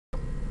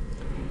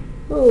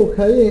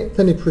Okay,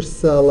 Anthony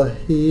Priscilla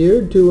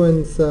here,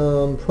 doing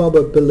some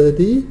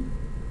probability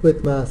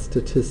with my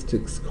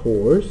statistics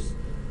course.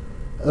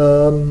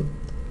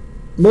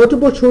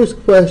 Multiple choice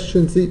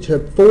questions each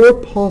have 4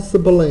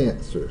 possible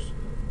answers,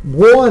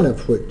 one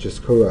of which is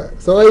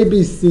correct. So A,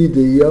 B, C,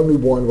 D, only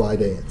one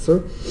right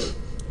answer.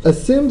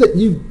 Assume that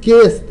you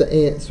guessed the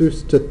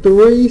answers to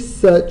 3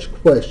 such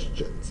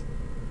questions.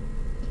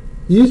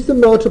 Use the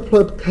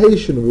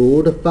multiplication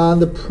rule to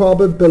find the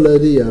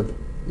probability of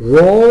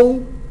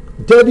wrong.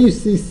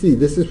 WCC,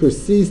 this is where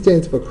C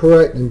stands for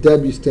correct and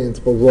W stands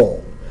for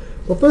wrong.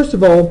 Well, first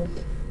of all,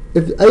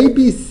 if A,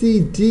 B, C,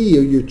 D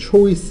are your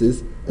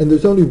choices and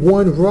there's only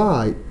one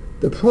right,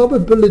 the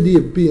probability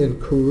of being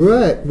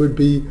correct would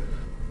be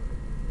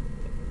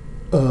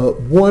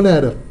 1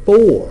 out of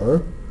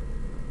 4.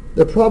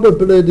 The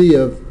probability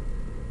of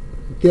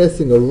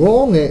guessing a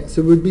wrong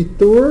answer would be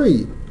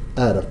 3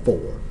 out of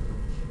 4.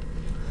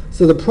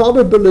 So the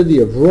probability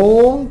of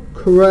wrong,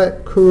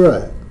 correct,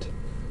 correct,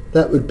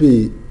 that would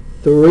be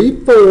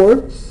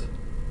 3/4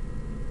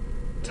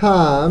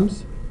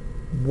 times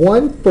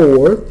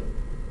 1/4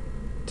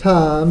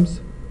 times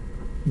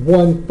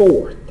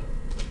 1/4.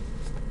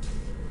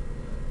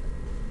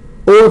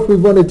 Or if we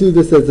want to do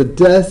this as a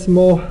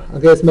decimal, I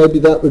guess maybe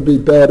that would be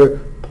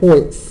better.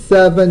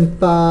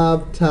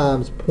 0.75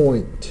 times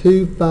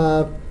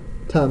 0.25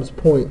 times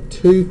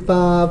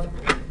 0.25.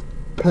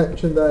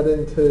 Punching that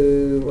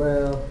into,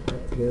 well,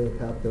 again, the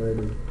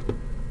calculator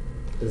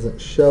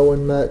isn't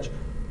showing much.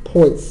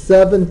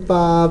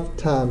 0.75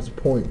 times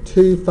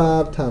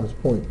 0.25 times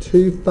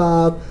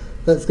 0.25.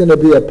 That's going to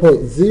be a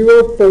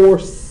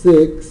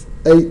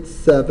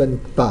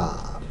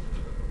 0.046875.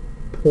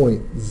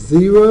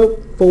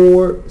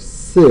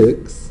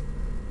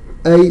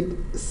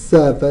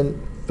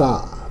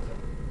 0.046875.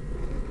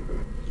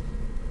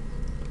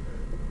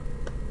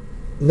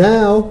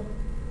 Now,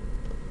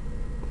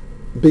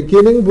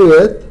 beginning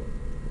with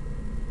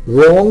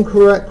wrong,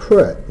 correct,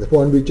 correct, the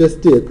one we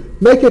just did,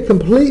 make a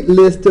complete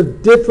list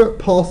of different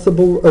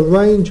possible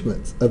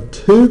arrangements of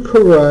 2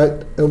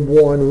 correct and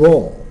 1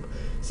 wrong.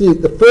 See,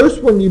 the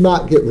first one you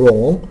might get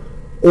wrong,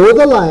 or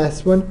the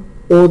last one,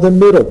 or the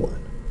middle one.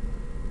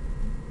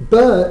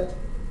 But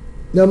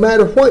no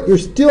matter what, you're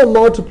still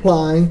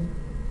multiplying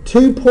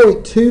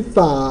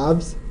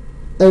 2.25s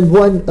and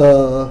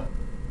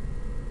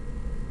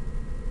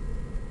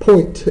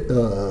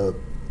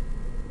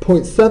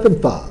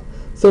 0.75.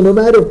 So no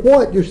matter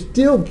what, you're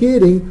still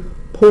getting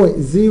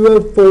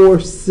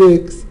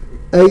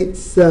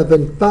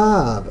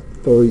 0.046875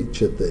 for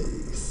each of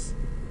these.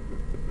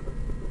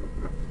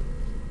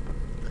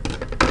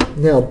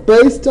 Now,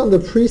 based on the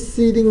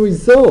preceding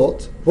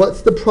result,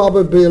 what's the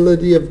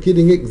probability of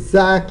getting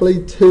exactly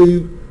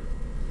 2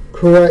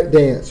 correct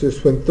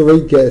answers when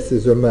 3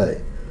 guesses are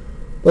made?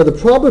 Well, the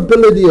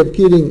probability of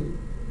getting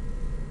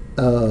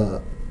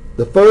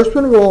the first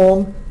one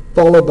wrong,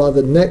 followed by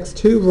the next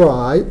 2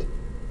 right,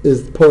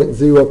 is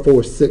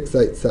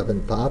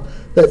 0.046875.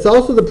 That's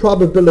also the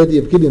probability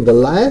of getting the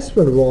last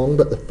one wrong,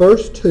 but the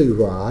first 2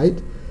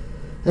 right.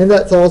 And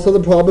that's also the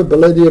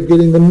probability of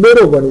getting the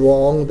middle one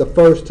wrong, the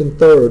first and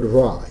third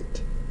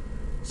right.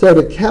 So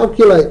to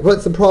calculate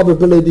what's the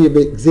probability of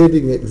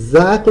getting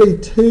exactly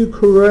 2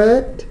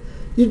 correct,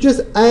 you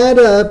just add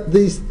up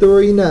these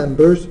 3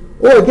 numbers,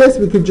 or I guess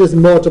we could just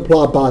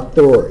multiply by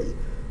 3.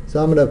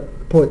 So I'm going to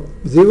put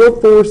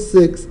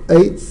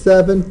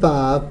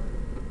 0.046875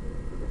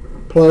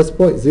 plus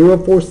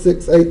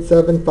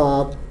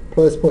 0.046875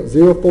 plus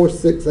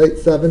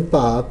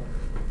 0.046875,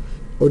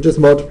 or just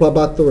multiply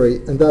by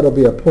 3, and that'll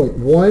be a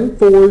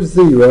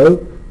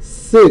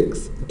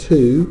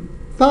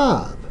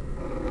 0.140625.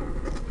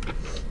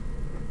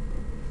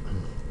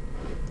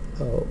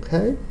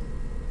 Okay.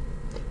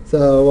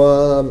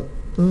 So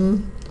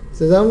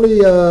there's only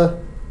if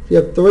you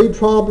have 3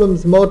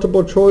 problems,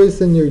 multiple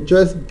choice, and you're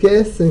just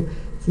guessing,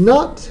 it's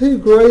not too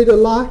great a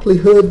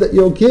likelihood that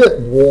you'll get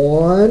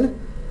 1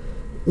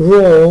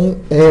 wrong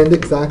and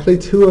exactly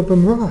 2 of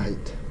them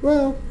right.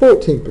 Well,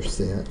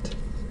 14%.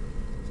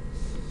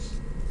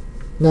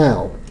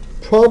 Now,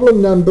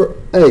 problem number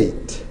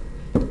 8.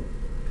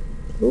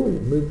 Ooh,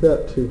 moved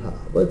up too high.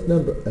 What's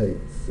number 8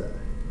 say?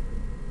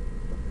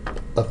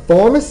 A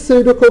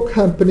pharmaceutical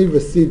company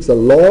receives a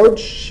large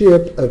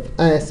ship of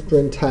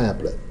aspirin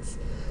tablets.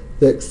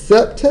 The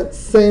acceptance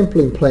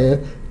sampling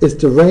plan is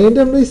to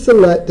randomly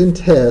select and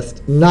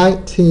test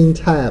 19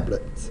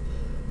 tablets.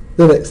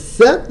 Then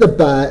accept the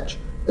batch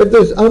if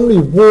there's only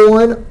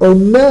 1 or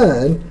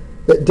none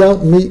that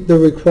don't meet the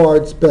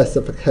required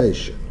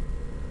specification.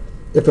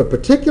 If a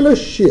particular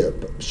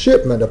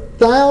shipment of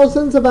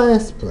thousands of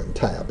aspirin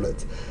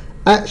tablets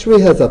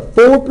actually has a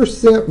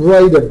 4%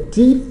 rate of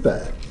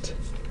defect,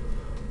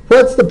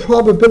 what's the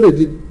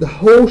probability the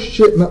whole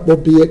shipment will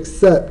be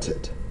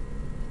accepted?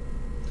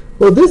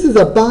 Well, this is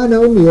a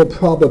binomial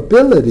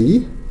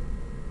probability.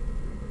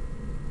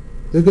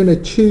 They're going to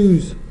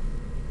choose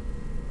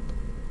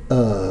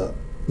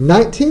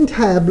 19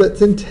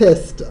 tablets and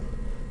test them.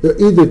 They're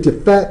either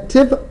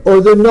defective or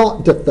they're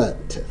not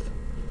defective.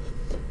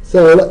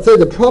 So let's say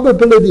the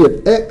probability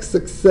of X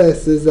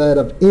successes out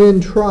of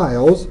N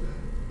trials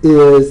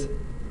is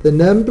the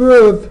number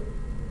of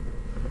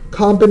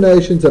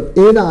combinations of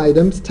N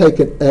items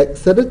taken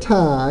X at a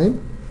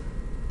time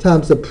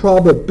times the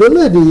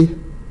probability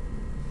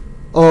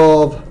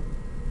of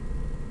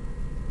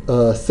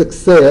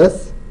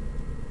success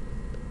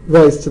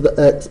raised to the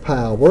X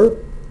power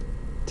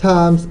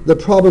times the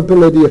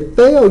probability of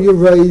failure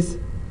raised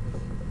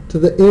to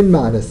the N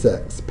minus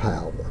X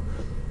power.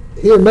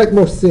 Here, make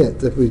more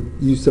sense if we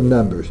use some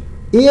numbers.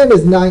 N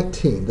is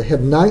 19. They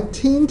have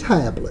 19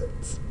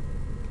 tablets.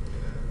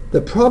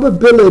 The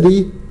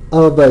probability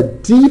of a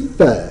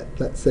defect,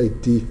 let's say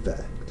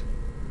defect,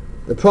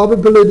 the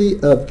probability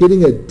of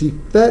getting a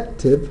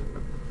defective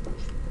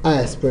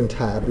aspirin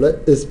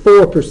tablet is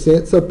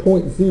 4%, so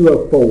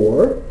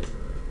 0.04.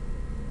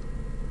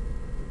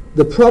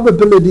 The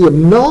probability of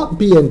not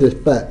being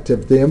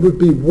defective then would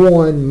be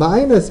 1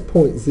 minus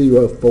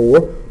 0.04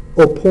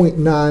 or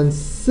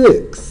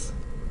 0.96.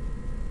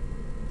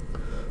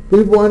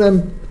 We want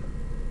them,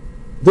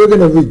 they're going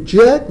to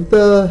reject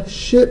the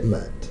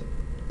shipment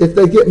if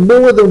they get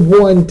more than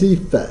one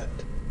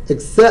defect,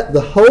 accept the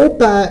whole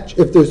batch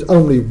if there's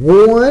only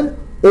one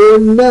or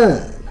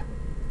none.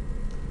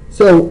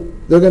 So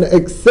they're going to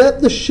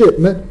accept the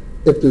shipment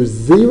if there's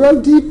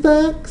 0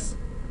 defects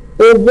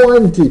or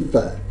 1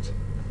 defect.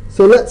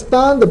 So let's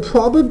find the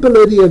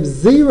probability of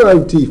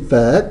 0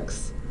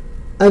 defects,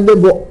 and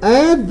then we'll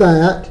add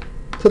that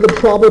to the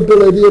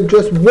probability of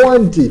just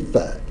 1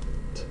 defect.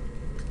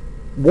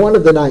 One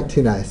of the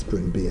 19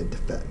 aspirin being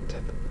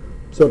defective.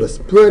 Sort of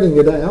spreading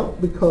it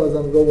out because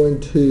I'm going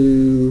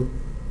to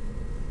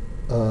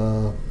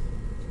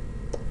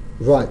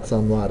write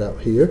some right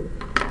out here.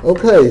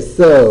 Okay,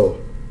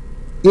 so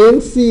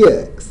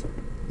NCX,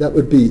 that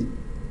would be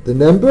the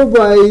number of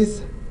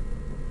ways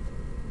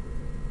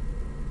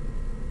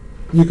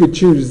you could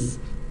choose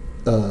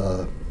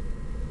 0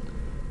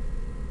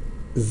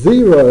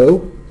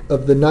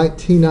 of the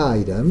 19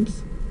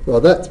 items. Well,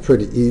 that's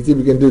pretty easy.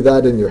 We can do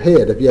that in your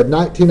head. If you have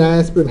 19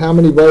 aspirin, how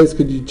many ways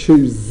could you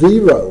choose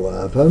 0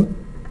 of them?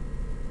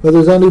 Well,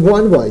 there's only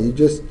one way. You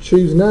just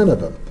choose none of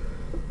them.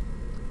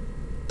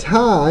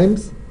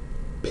 Times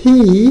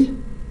P,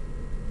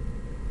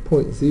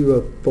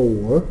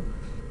 0.04,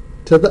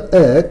 to the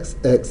X,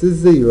 X is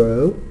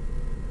 0,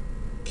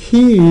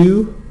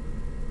 Q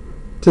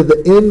to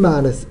the N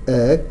minus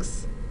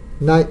X,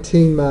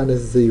 19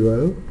 minus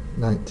 0,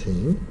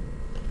 19.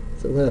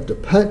 So we're going to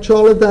have to punch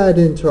all of that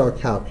into our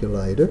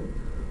calculator,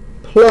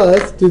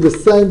 plus do the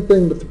same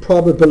thing with the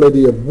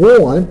probability of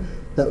 1.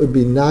 That would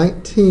be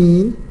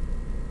 19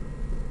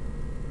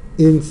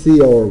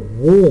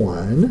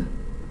 NCR1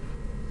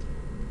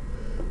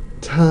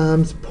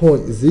 times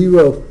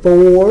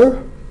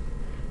 0.04.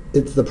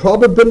 It's the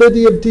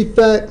probability of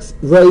defects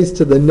raised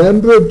to the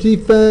number of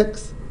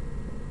defects,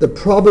 the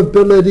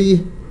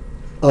probability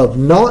of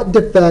not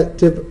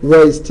defective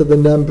raised to the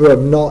number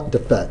of not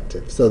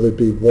defective. So there'd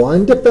be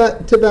 1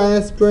 defective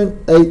aspirin,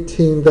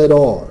 18 that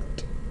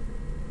aren't.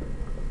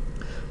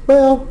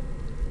 Well,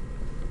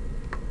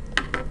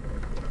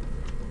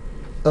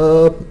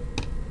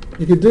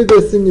 you could do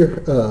this in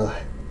your,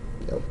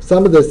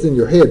 some of this in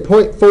your head.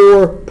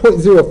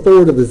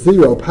 0.04 to the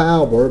 0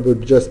 power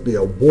would just be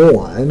a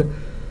 1.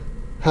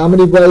 How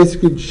many ways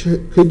could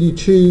you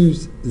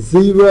choose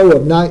 0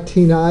 of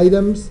 19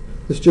 items?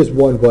 There's just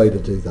one way to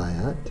do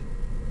that.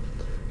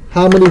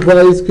 How many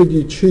ways could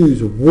you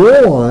choose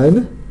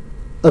 1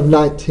 of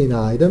 19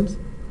 items?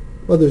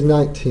 Well, there's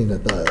 19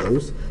 of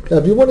those. Now,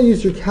 if you want to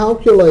use your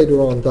calculator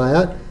on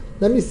that,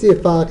 let me see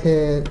if I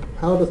can,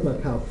 how does my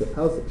calculator,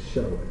 how's it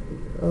showing?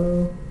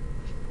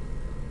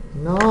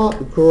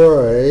 Not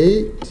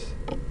great,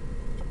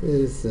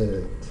 is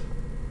it?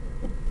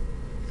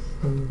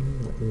 Let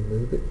me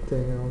move it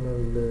down a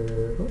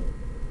little.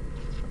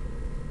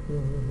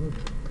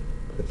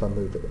 If I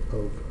move it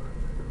over,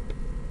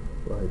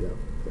 right out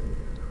there.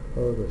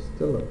 Oh, there's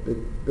still a big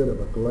bit of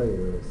a glare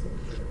or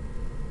something.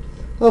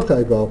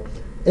 Okay, well,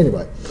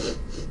 anyway.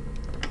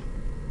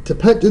 To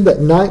do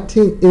that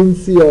 19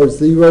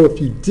 NCR0, if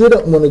you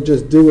didn't want to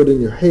just do it in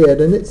your head,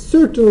 and it's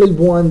certainly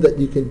one that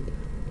you can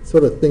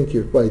sort of think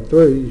your way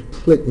through, you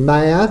click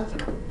Math,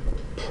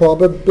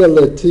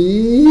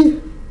 Probability.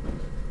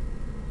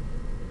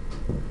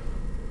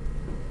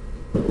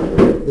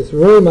 This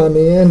room I'm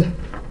in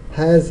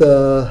has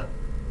a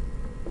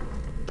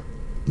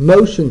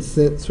motion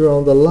sensor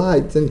on the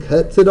lights and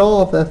cuts it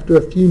off after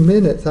a few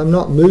minutes. I'm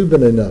not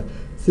moving enough.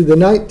 See, the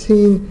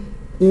 19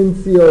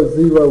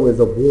 NCR0 is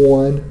a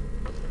 1.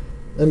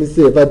 Let me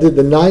see, if I did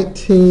the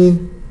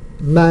 19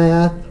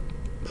 math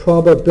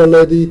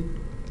probability,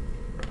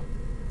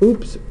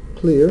 oops,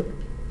 clear,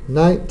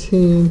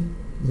 19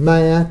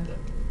 math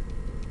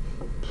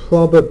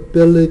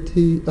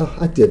probability, oh,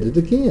 I did it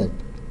again,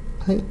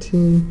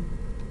 19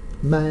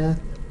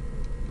 math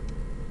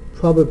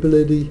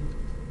probability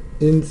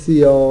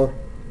NCR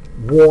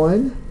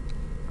 1,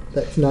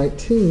 that's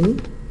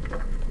 19,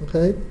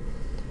 okay?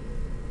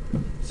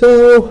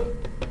 So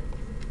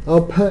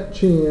I'll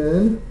punch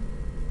in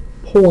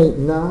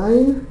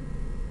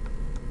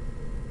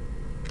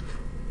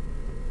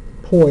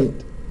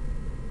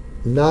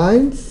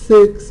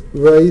 0.96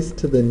 raised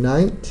to the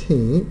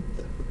 19th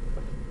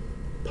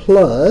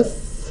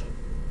plus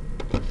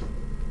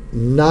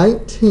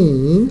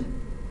 19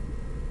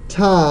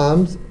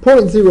 times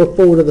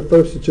 0.04 to the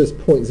first is just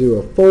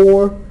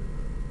 0.04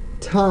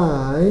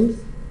 times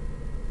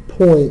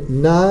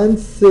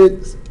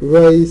 0.96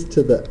 raised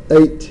to the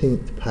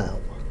 18th power.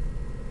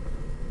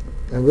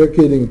 And we're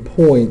getting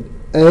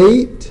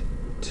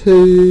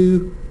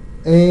 0.82,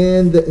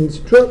 and the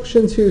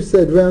instructions here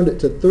said round it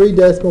to 3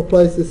 decimal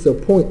places, so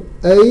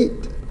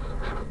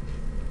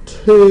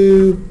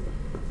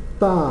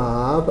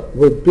 0.825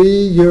 would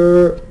be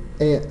your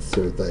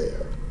answer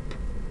there.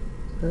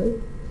 Okay?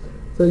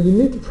 So you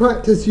need to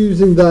practice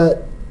using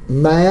that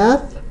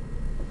math.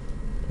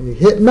 When you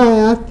hit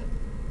math,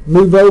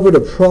 move over to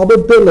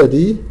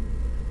probability,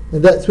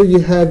 and that's where you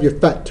have your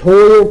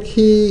factorial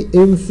key,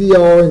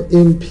 NCR,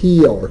 and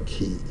NPR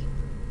key.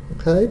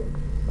 Okay?